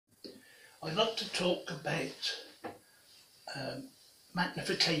I'd like to talk about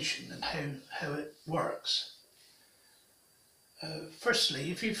magnification and how it works. Firstly,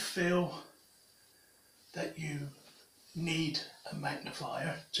 if you feel that you need a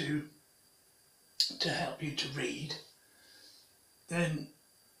magnifier to help you to read, then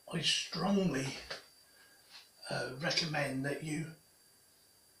I strongly recommend that you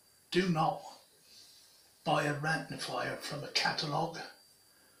do not buy a magnifier from a catalogue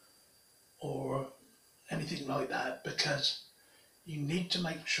or anything like that, because you need to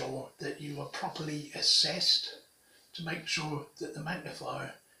make sure that you are properly assessed to make sure that the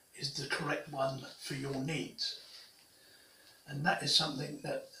magnifier is the correct one for your needs. And that is something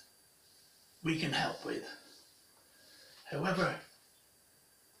that we can help with. However,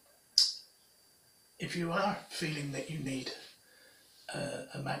 if you are feeling that you need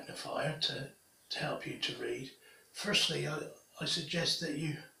a magnifier to help you to read, firstly I suggest that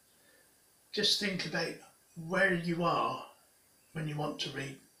you just think about where you are when you want to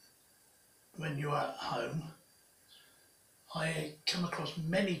read, when you are at home. I come across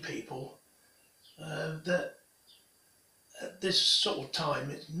many people that at this sort of time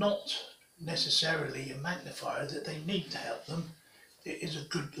it's not necessarily a magnifier that they need to help them. It is a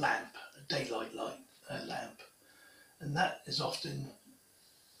good lamp, a daylight lamp, and that is often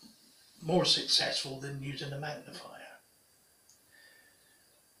more successful than using a magnifier.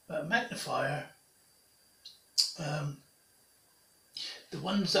 But a magnifier, the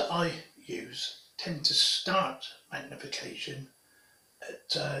ones that I use tend to start magnification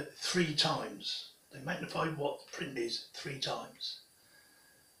at 3 times. They magnify what the print is 3 times.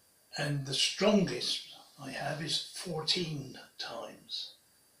 And the strongest I have is 14 times.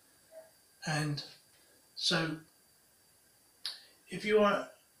 And so if you are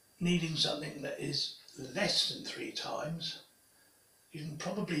needing something that is less than 3 times, you can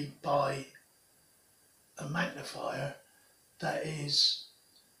probably buy a magnifier that is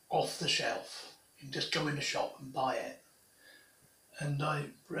off the shelf. You can just go in a shop and buy it. And I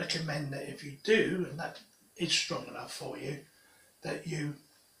recommend that if you do, and that is strong enough for you, that you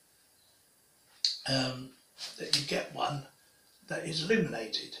get one that is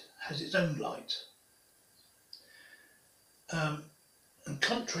illuminated, has its own light. And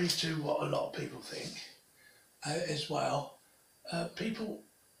contrary to what a lot of people think as well, people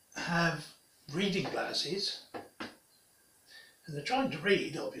have reading glasses and they're trying to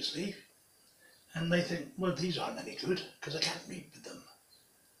read, obviously, and they think, well, these aren't any good because I can't read with them.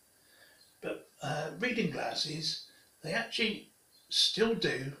 But reading glasses, they actually still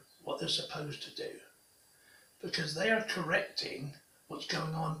do what they're supposed to do, because they are correcting what's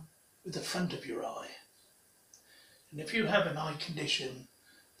going on with the front of your eye. And if you have an eye condition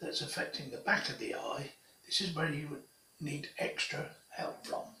that's affecting the back of the eye, this is where you would need extra help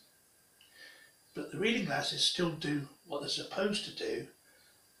from. But the reading glasses still do what they're supposed to do,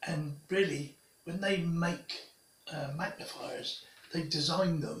 and really when they make magnifiers, they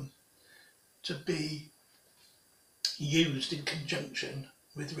design them to be used in conjunction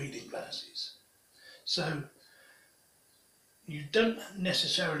with reading glasses. So you don't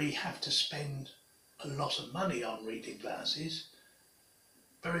necessarily have to spend a lot of money on reading glasses.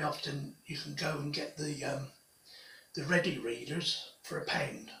 Very often you can go and get the ready readers for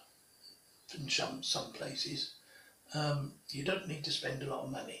 £1 in some places. You don't need to spend a lot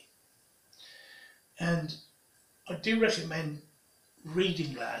of money. And I do recommend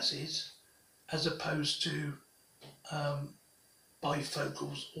reading glasses as opposed to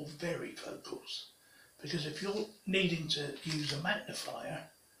bifocals or varifocals, because if you're needing to use a magnifier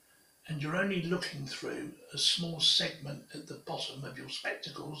and you're only looking through a small segment at the bottom of your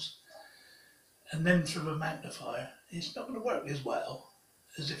spectacles and then through a magnifier, it's not going to work as well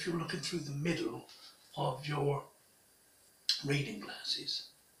as if you're looking through the middle of your reading glasses.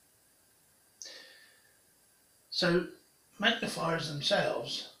 So magnifiers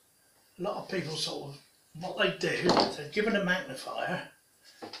themselves, a lot of people sort of, what they do, they're given a magnifier,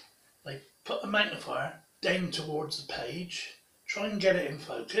 they put a magnifier down towards the page, try and get it in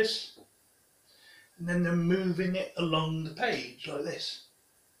focus, and then they're moving it along the page like this,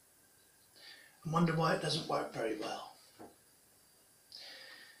 and wonder why it doesn't work very well.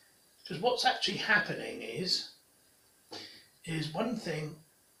 Because what's actually happening is one thing,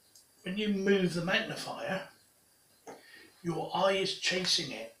 when you move the magnifier, your eye is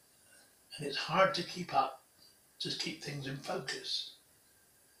chasing it, and it's hard to keep up, to keep things in focus.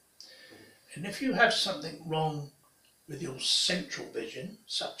 And if you have something wrong with your central vision,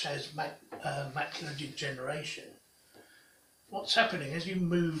 such as macular degeneration, what's happening is you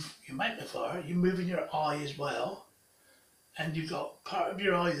move your magnifier, you're moving your eye as well, and you've got part of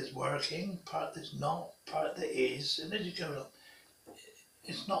your eye that's working, part that's not, part that is, and as you go along,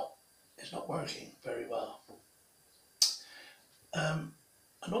 it's not working very well.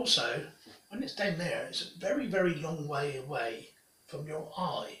 And also, when it's down there, it's a very, very long way away from your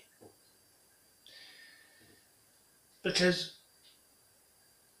eye. Because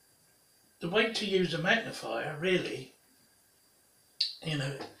the way to use a magnifier, really, you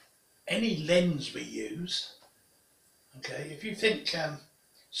know, any lens we use, okay, if you think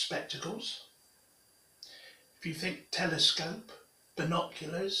spectacles, if you think telescope,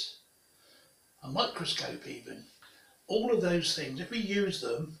 binoculars, a microscope even, all of those things, if we use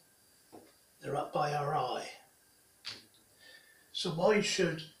them, they're up by our eye. So why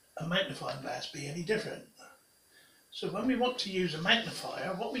should a magnifying glass be any different? So when we want to use a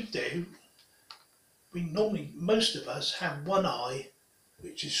magnifier, what we do, we normally, most of us have one eye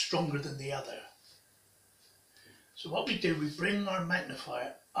which is stronger than the other. So what we do, we bring our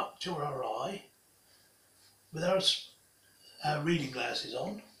magnifier up to our eye with our reading glasses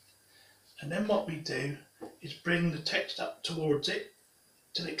on, and then what we do is bring the text up towards it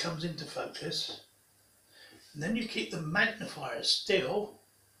till it comes into focus, and then you keep the magnifier still,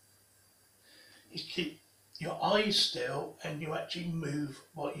 you keep your eyes still, and you actually move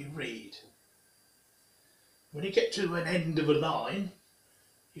what you read. When you get to an end of a line,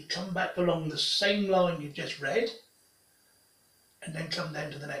 you come back along the same line you just read, and then come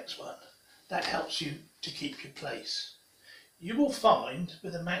down to the next one. That helps you to keep your place. You will find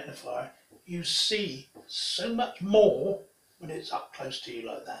with a magnifier, you see so much more when it's up close to you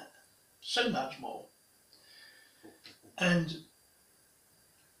like that. So much more. And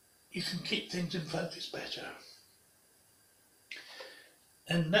you can keep things in focus better.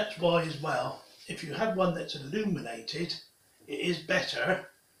 And that's why as well, if you have one that's illuminated, it is better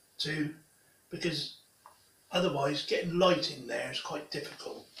to, because otherwise getting light in there is quite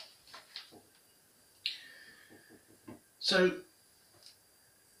difficult. So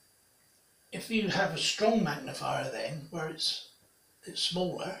if you have a strong magnifier then, where it's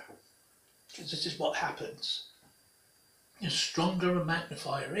smaller, because this is what happens, the stronger a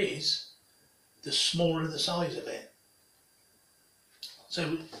magnifier is, the smaller the size of it.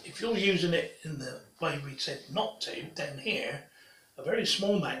 So if you're using it in the way we said not to, down here, a very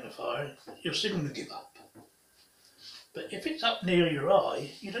small magnifier, you're still going to give up. But if it's up near your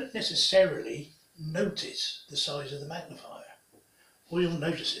eye, you don't necessarily notice the size of the magnifier. All you'll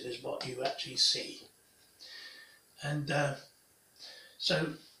notice it is what you actually see. And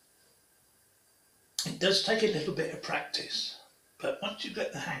so it does take a little bit of practice, but once you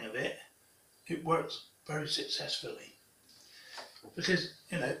get the hang of it, it works very successfully. Because,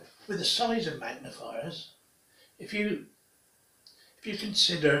 you know, with the size of magnifiers, if you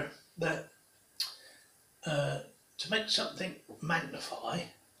consider that to make something magnify,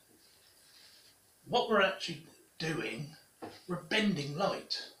 what we're actually doing, we're bending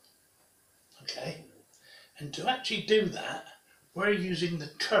light, okay? And to actually do that, we're using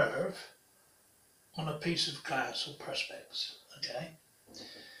the curve on a piece of glass or perspex, okay?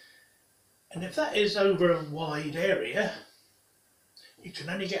 And if that is over a wide area, you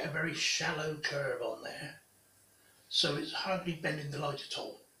can only get a very shallow curve on there, so it's hardly bending the light at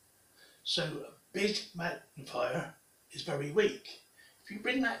all. So a big magnifier is very weak. If you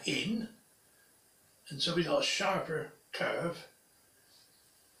bring that in, and so we've got a sharper curve,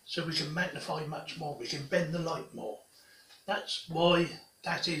 so we can magnify much more, we can bend the light more. That's why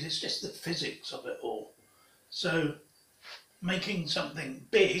that is, it's just the physics of it all. So making something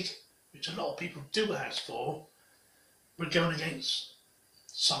big, which a lot of people do ask for, we're going against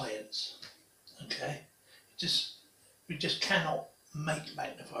science, okay? We just cannot make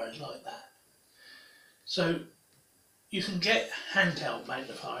magnifiers like that. So you can get handheld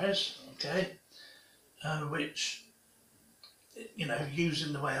magnifiers, okay, which, you know,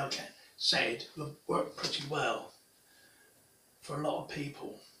 using the way I said, will work pretty well for a lot of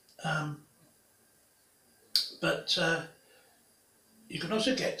people. But you can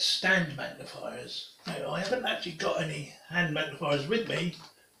also get stand magnifiers. Now, I haven't actually got any hand magnifiers with me,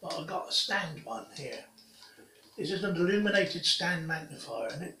 but I've got a stand one here. This is an illuminated stand magnifier,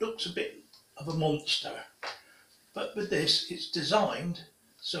 and it looks a bit of a monster. But with this, it's designed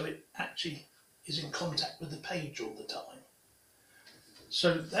so it actually is in contact with the page all the time.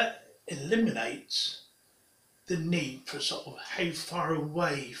 So that eliminates the need for sort of how far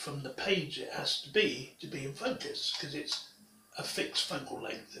away from the page it has to be in focus, because it's a fixed focal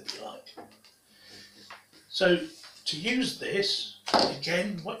length, if you like. So to use this,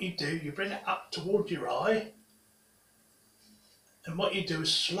 again, what you do, you bring it up towards your eye, and what you do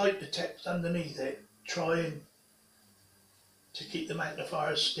is slide the text underneath it, try and to keep the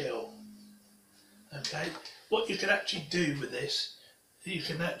magnifier still. Okay, what you can actually do with this, you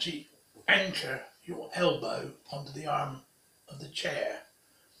can actually anchor your elbow onto the arm of the chair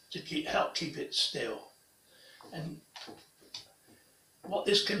to help keep it still. And what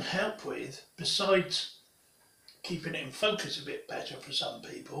this can help with, besides keeping it in focus a bit better for some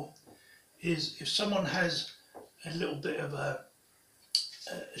people, is if someone has a little bit of a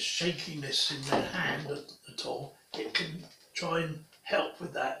shakiness in their hand at all, it can try and help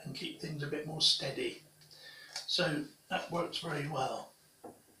with that and keep things a bit more steady. So that works very well.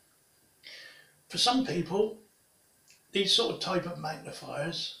 For some people, these sort of type of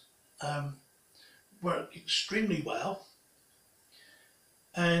magnifiers work extremely well,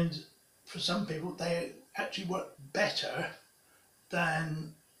 and for some people they actually work better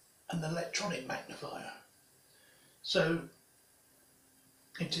than an electronic magnifier. So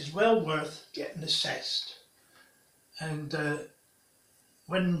it is well worth getting assessed, and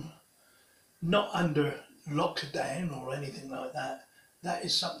when not under lockdown or anything like that, that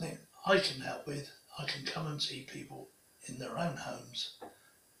is something I can help with. I can come and see people in their own homes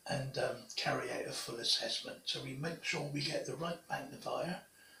and carry out a full assessment, so we make sure we get the right magnifier,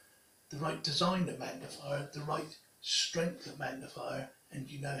 the right design of magnifier, the right strength of magnifier, and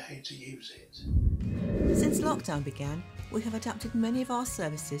you know how to use it. Since lockdown began, we have adapted many of our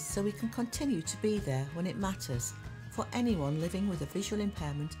services so we can continue to be there when it matters for anyone living with a visual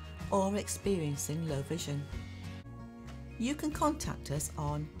impairment or experiencing low vision. You can contact us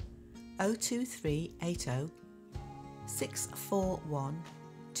on 02380 641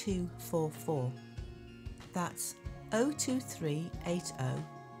 244. That's 02380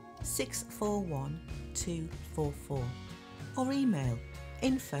 641 244, or email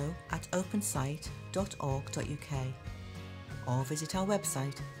info@opensight.org.uk, or visit our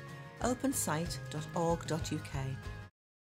website opensight.org.uk